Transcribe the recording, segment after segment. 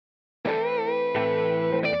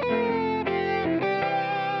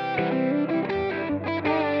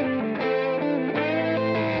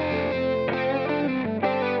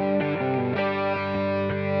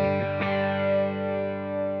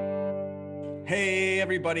Hey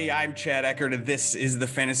everybody, I'm Chad Eckert, and this is the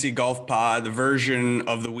Fantasy Golf Pod, the version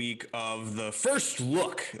of the week of the first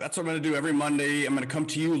look. That's what I'm going to do every Monday. I'm going to come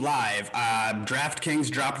to you live. DraftKings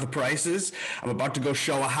dropped the prices. I'm about to go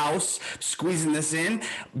show a house, squeezing this in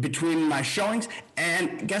between my showings,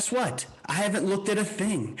 and guess what? I haven't looked at a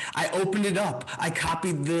thing. I opened it up. I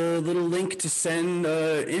copied the little link to send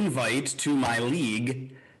an invite to my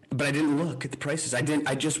league, but I didn't look at the prices. I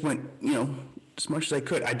just went, as much as I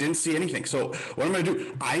could. I didn't see anything. So what I'm going to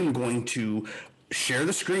do, I'm going to share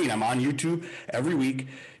the screen. I'm on YouTube every week,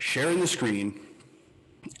 sharing the screen,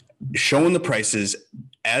 showing the prices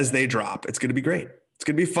as they drop. It's going to be great. It's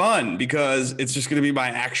going to be fun because it's just going to be my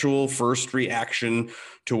actual first reaction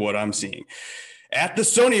to what I'm seeing. At the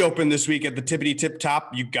Sony Open this week at the Tippity Tip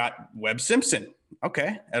Top, you got Webb Simpson.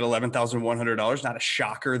 Okay, at $11,100. Not a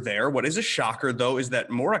shocker there. What is a shocker, though, is that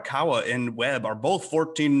Morikawa and Webb are both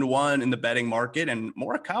 14-1 in the betting market. And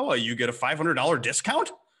Morikawa, you get a $500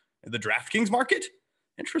 discount in the DraftKings market.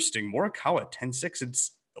 Interesting. Morikawa, 10-6.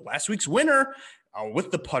 It's last week's winner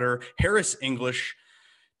with the putter. Harris English,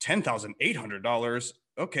 $10,800.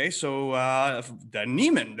 Okay, so the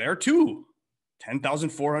Neiman there, too.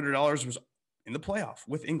 $10,400 was in the playoff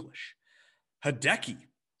with English. Hideki,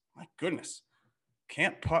 my goodness.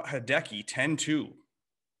 Can't putt Hideki 10-2.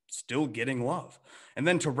 Still getting love. And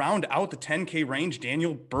then to round out the 10K range,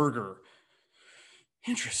 Daniel Berger.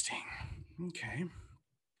 Interesting. Okay.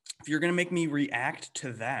 If you're going to make me react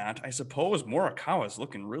to that, I suppose Morikawa is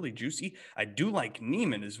looking really juicy. I do like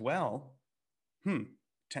Neiman as well.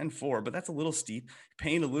 10-4, but that's a little steep.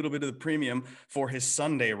 Paying a little bit of the premium for his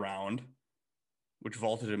Sunday round, which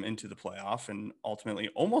vaulted him into the playoff and ultimately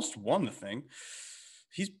almost won the thing.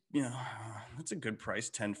 He's, that's a good price,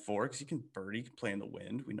 10-4, because you can birdie, play in the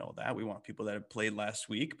wind. We know that. We want people that have played last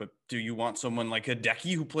week, but do you want someone like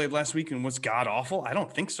Hideki who played last week and was god-awful? I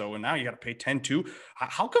don't think so, and now you got to pay 10-2.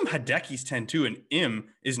 How come Hideki's 10-2 and Im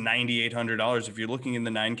is $9,800? If you're looking in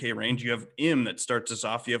the 9K range, you have Im that starts us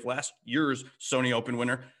off. You have last year's Sony Open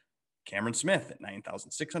winner, Cameron Smith at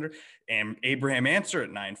 $9,600, and Abraham Ancer at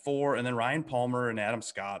 $9,400, and then Ryan Palmer and Adam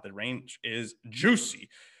Scott. The range is juicy.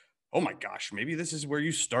 Oh my gosh, maybe this is where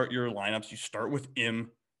you start your lineups. You start with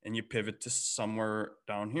Im and you pivot to somewhere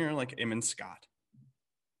down here like Im and Scott.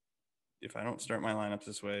 If I don't start my lineups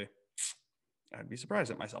this way, I'd be surprised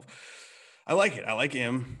at myself. I like it. I like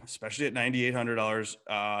Im, especially at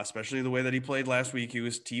 $9,800, especially the way that he played last week. He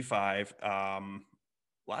was T5.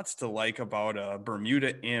 Lots to like about a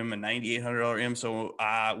Bermuda Im, a $9,800 Im. So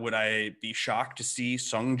would I be shocked to see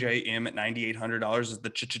Sung Jae Im at $9,800 as the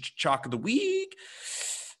chalk of the week?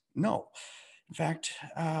 No. In fact,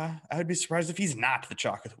 I would be surprised if he's not the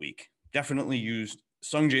chalk of the week. Definitely used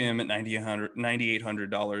Sung Jae Im at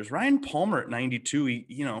 $9,800. Ryan Palmer at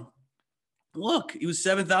 $92. Look, he was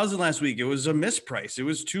 $7,000 last week. It was a misprice. It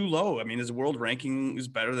was too low. I mean, his world ranking is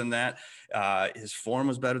better than that. His form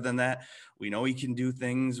was better than that. We know he can do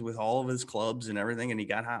things with all of his clubs and everything, and he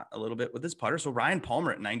got hot a little bit with his putter. So Ryan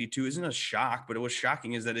Palmer at 92 isn't a shock, but it was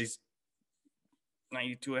shocking is that he's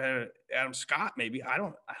 92 ahead of Adam Scott, maybe. I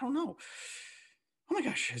don't know. Oh my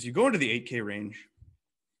gosh. As you go into the 8K range,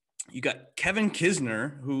 you got Kevin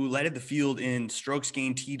Kisner, who led the field in strokes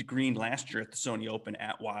gained tee to green last year at the Sony Open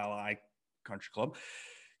at Waialae Country Club.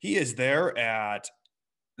 He is there at,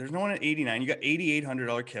 there's no one at 89. You got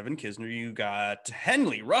 $8,800 Kevin Kisner. You got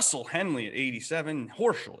Russell Henley at 87,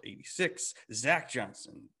 Horschel 86, Zach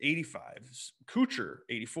Johnson 85, Kuchar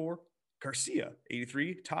 84, Garcia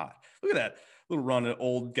 83, Todd. Look at that little run of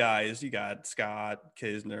old guys. You got Scott,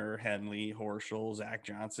 Kisner, Henley, Horschel, Zach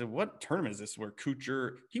Johnson. What tournament is this where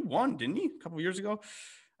Kuchar, he won, didn't he, a couple of years ago?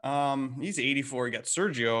 He's 84. You got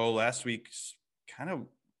Sergio last week, kind of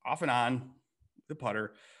off and on the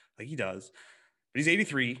putter like he does, but he's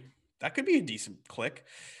 83. That could be a decent click.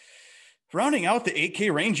 Rounding out the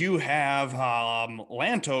 8K range, you have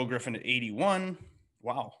Lanto Griffin at 81.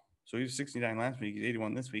 Wow. So he was 69 last week. He's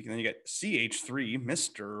 81 this week. And then you got CH3,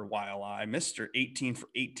 Mr. Waialae, Mr. 18 for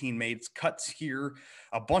 18 made cuts here.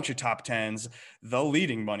 A bunch of top tens. The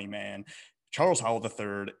leading money man, Charles Howell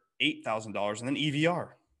III, $8,000. And then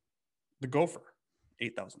EVR, the Gopher,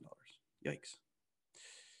 $8,000. Yikes.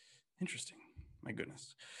 Interesting. My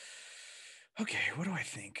goodness. Okay, what do I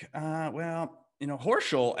think?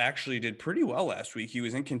 Horschel actually did pretty well last week. He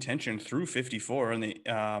was in contention through 54, and they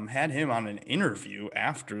had him on an interview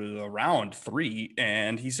after the round 3,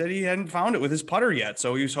 and he said he hadn't found it with his putter yet,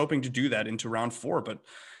 so he was hoping to do that into round 4, but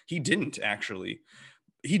he didn't actually.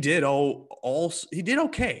 He did he did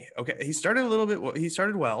okay. Okay, he started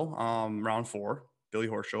well round 4. Billy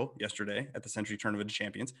Horschel, yesterday at the Century Tournament of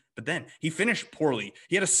Champions. But then he finished poorly.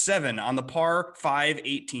 He had a 7 on the par 5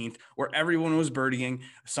 18th where everyone was birdieing.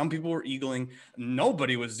 Some people were eagling.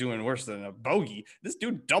 Nobody was doing worse than a bogey. This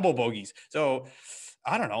dude double bogeys. So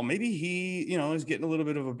I don't know. Maybe he, is getting a little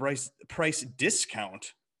bit of a price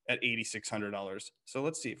discount at $8,600. So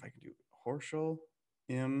let's see if I can do Horschel,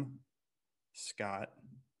 Scott.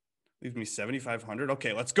 Leaves me 7,500.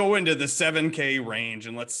 Okay, let's go into the 7K range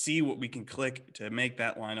and let's see what we can click to make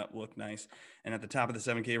that lineup look nice. And at the top of the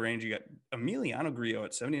 7K range, you got Emiliano Grillo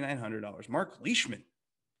at $7,900. Mark Leishman,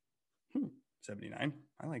 79.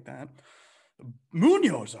 I like that.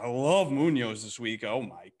 Munoz. I love Munoz this week. Oh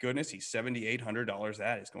my goodness, he's $7,800.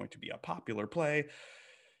 That is going to be a popular play.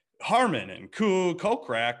 Harman and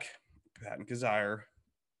Kokrak, Patton Kazire.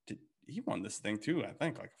 He won this thing too, I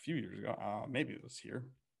think, like a few years ago. Maybe it was here.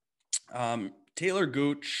 Taylor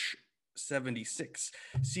Gooch, 76.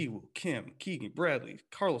 Siwoo Kim, Keegan Bradley,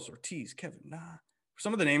 Carlos Ortiz, Kevin Na.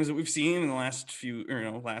 Some of the names that we've seen in the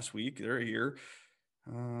last week, they're here.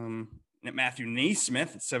 Matthew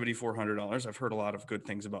Neesmith at $7,400. I've heard a lot of good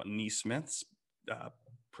things about Neesmith's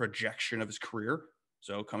projection of his career.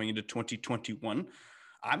 So coming into 2021,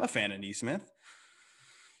 I'm a fan of Neesmith.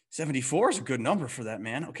 74 is a good number for that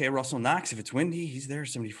man. Okay, Russell Knox, if it's windy, he's there.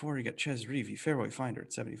 74. You got Ches Reavie, fairway finder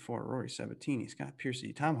at 74. Rory Sabatini, Scott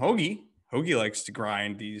Piercy, Tom Hoagie. Hoagie likes to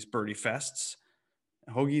grind these birdie fests.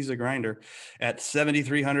 Hoagie's a grinder. At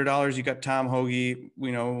 $7,300, you got Tom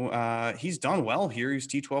Hoagie. He's done well here. He was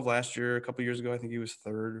T12 last year. A couple years ago, I think he was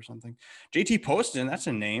 3rd or something. JT Poston, that's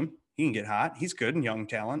a name. He can get hot. He's good and young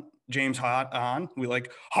talent. James Hahn. We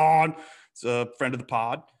like Hahn. It's a friend of the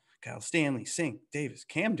pod. Kyle Stanley, Sink, Davis,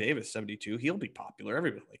 Cam Davis, 72. He'll be popular.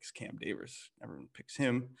 Everybody likes Cam Davis. Everyone picks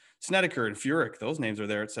him. Snedeker and Furyk, those names are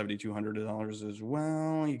there at $7,200 as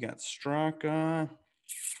well. You got Straka,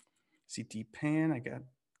 CT Pan. I got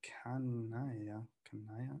Kanaya.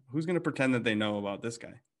 Who's going to pretend that they know about this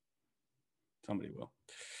guy? Somebody will.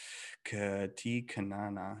 Kati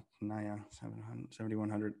Kanana,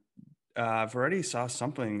 7,100. I've already saw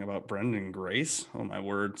something about Brendan Grace. Oh, my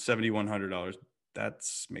word, $7,100. That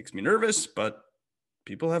makes me nervous, but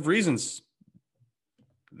people have reasons.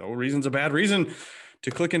 No reason's a bad reason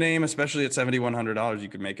to click a name, especially at $7,100. You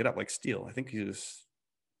could make it up like Steele. I think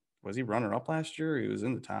was he runner up last year? He was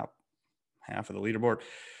in the top half of the leaderboard.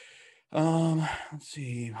 Let's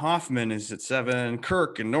see. Hoffman is at 7.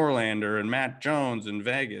 Kirk and Norlander and Matt Jones in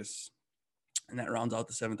Vegas. And that rounds out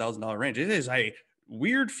the $7,000 range. It is a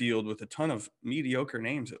weird field with a ton of mediocre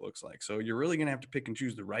names, it looks like. So you're really going to have to pick and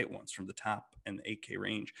choose the right ones from the top and the 8K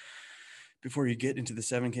range before you get into the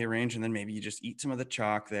 7K range. And then maybe you just eat some of the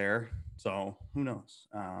chalk there. So who knows?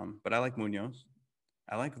 But I like Munoz.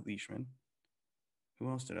 I like Leishman. Who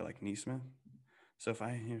else did I like? Neesmith. So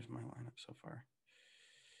here's my lineup so far.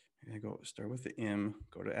 I start with the M,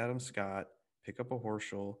 go to Adam Scott, pick up a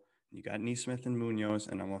Horschel. You got Neesmith and Munoz,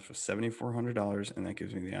 and I'm left with $7,400, and that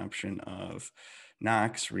gives me the option of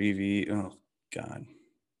Knox, Reavie. Oh, God.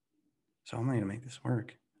 So how am I going to make this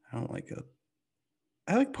work? I don't like it.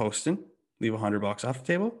 I like Poston. Leave $100 off the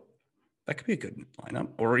table. That could be a good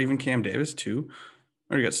lineup. Or even Cam Davis, too.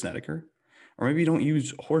 Or you got Snedeker. Or maybe you don't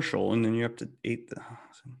use Horschel, and then you have to 8,000.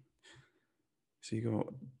 So you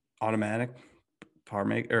go automatic, cut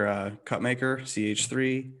maker,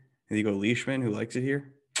 CH3, and you go Leishman, who likes it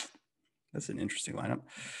here. That's an interesting lineup.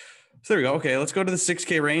 So there we go. Okay, let's go to the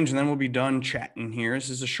 6K range, and then we'll be done chatting here. This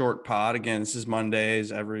is a short pod. Again, this is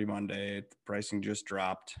Mondays, every Monday. The pricing just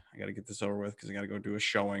dropped. I got to get this over with because I got to go do a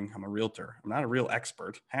showing. I'm a realtor. I'm not a real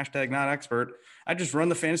expert. Hashtag not expert. I just run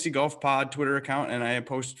the Fantasy Golf Pod Twitter account, and I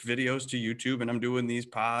post videos to YouTube, and I'm doing these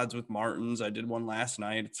pods with Martins. I did one last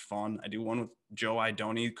night. It's fun. I do one with Joe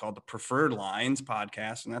Idoni called the Preferred Lines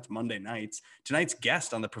podcast, and that's Monday nights. Tonight's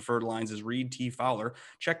guest on the Preferred Lines is Reed T. Fowler.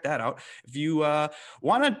 Check that out. If you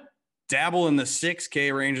want to dabble in the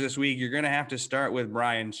 6K range this week, you're going to have to start with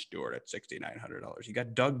Brian Stewart at $6,900. You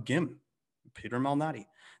got Doug Gim, Peter Malnati.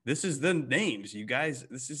 This is the names, you guys.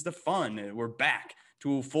 This is the fun. We're back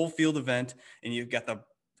to a full field event, and you've got the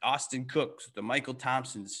Austin Cooks, the Michael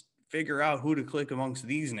Thompsons. Figure out who to click amongst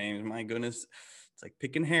these names. My goodness, it's like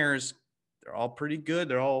picking hairs. They're all pretty good.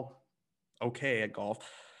 They're all okay at golf.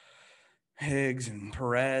 Higgs and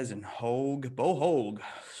Perez and Hogue, Bo Hogue,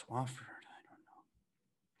 Swafford.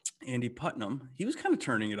 Andy Putnam, he was kind of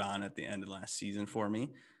turning it on at the end of last season for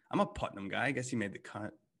me. I'm a Putnam guy. I guess he made the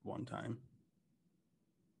cut one time.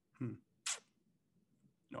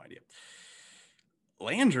 No idea.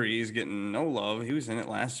 Landry is getting no love. He was in it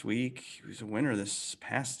last week. He was a winner this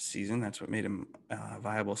past season. That's what made him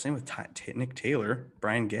viable. Same with Nick Taylor,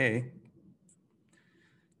 Brian Gay.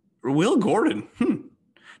 Will Gordon.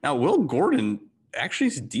 Now, Will Gordon actually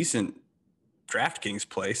is a decent DraftKings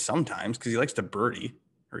play sometimes because he likes to birdie,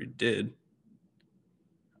 or he did.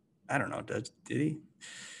 I don't know. Did he?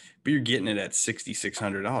 But you're getting it at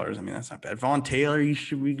 $6,600. I mean, that's not bad. Vaughn Taylor, you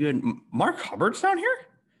should be good. Mark Hubbard's down here?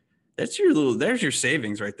 There's your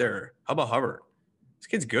savings right there. How about Hubbard? This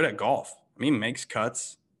kid's good at golf. I mean, makes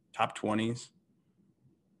cuts, top 20s.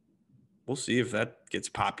 We'll see if that gets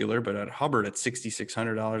popular. But at Hubbard at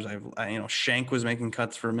 $6,600, Shank was making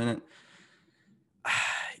cuts for a minute. I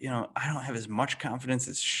don't have as much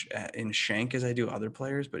confidence in Shank as I do other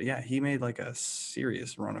players. But yeah, he made like a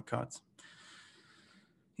serious run of cuts.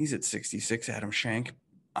 He's at 66, Adam Shank.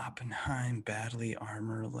 Oppenheim, Badley,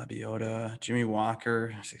 Armour, Lebioda, Jimmy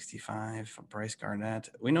Walker, 65, Bryce Garnett.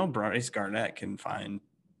 We know Bryce Garnett can find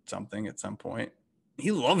something at some point. He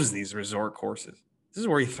loves these resort courses. This is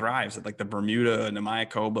where he thrives, at like the Bermuda and the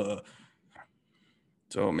Mayakoba.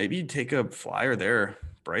 So maybe you take a flyer there.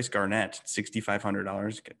 Bryce Garnett,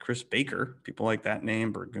 $6,500. Get Chris Baker. People like that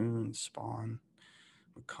name. Burgoon, Spawn,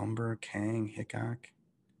 McCumber, Kang, Hickok.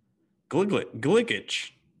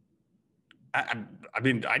 Gligic. I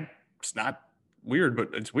mean, it's not weird, but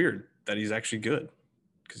it's weird that he's actually good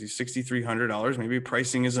because he's $6,300. Maybe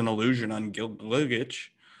pricing is an illusion on Gligic.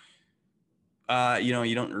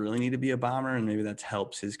 You don't really need to be a bomber, and maybe that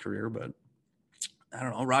helps his career, but I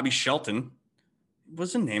don't know. Robbie Shelton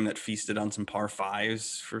was a name that feasted on some par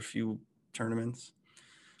fives for a few tournaments.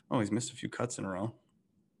 Oh, he's missed a few cuts in a row.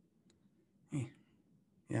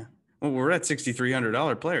 Yeah. Well, we're at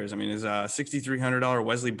 $6,300 players. I mean, is $6,300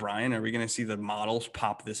 Wesley Bryan? Are we going to see the models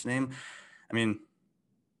pop this name? I mean,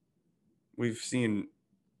 we've seen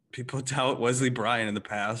people tout Wesley Bryan in the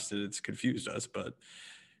past, and it's confused us. But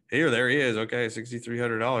there he is. Okay,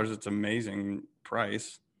 $6,300. It's an amazing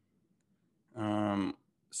price. Satoshi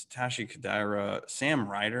Kodaira, Sam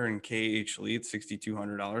Ryder, and KH Lee at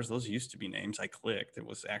 $6,200. Those used to be names I clicked. It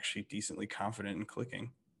was actually decently confident in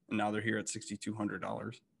clicking, and now they're here at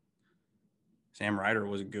 $6,200. Sam Ryder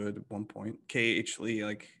was good at one point. KH Lee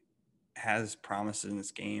has promise in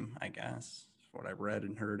this game, I guess. What I read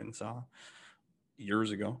and heard and saw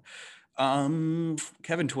years ago. Kevin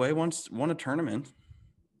Tway once won a tournament,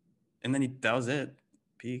 and then that was it.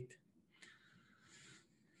 Peaked.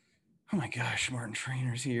 Oh my gosh, Martin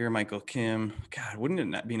Trainer's here. Michael Kim. God,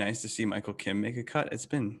 wouldn't it be nice to see Michael Kim make a cut? It's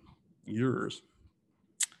been years.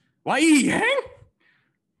 Y.E. Yang?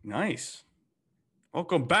 Nice.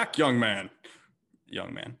 Welcome back, young man.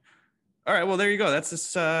 All right, well, there you go. That's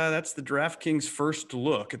the DraftKings first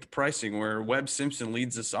look at the pricing where Webb Simpson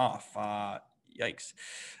leads us off. Yikes.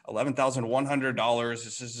 $11,100.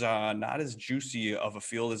 This is not as juicy of a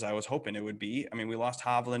field as I was hoping it would be. I mean, we lost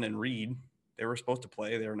Hovland and Reed. They were supposed to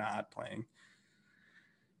play. They're not playing.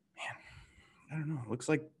 Man, I don't know. It looks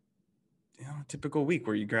like a typical week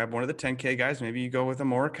where you grab one of the 10K guys. Maybe you go with a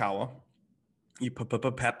Morikawa. You put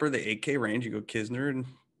Pepper, the 8K range. You go Kisner and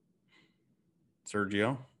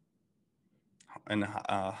Sergio and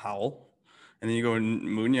Howell. And then you go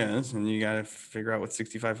Munoz, and you got to figure out what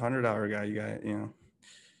 $6,500 guy you got,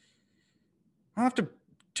 I'll have to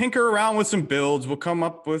tinker around with some builds. We'll come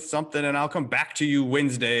up with something, and I'll come back to you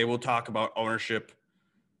Wednesday. We'll talk about ownership.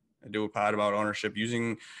 I do a pod about ownership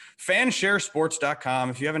using fansharesports.com.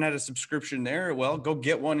 If you haven't had a subscription there, well, go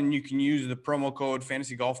get one, and you can use the promo code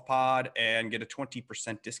FantasyGolfPod and get a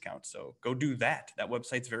 20% discount. So go do that. That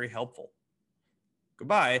website's very helpful.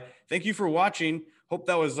 Goodbye. Thank you for watching. Hope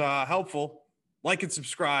that was helpful. Like and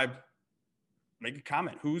subscribe. Make a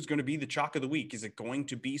comment. Who's going to be the chalk of the week? Is it going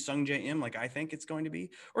to be Sungjae Im like I think it's going to be?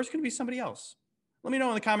 Or is it going to be somebody else? Let me know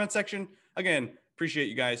in the comment section. Again, appreciate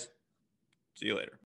you guys. See you later.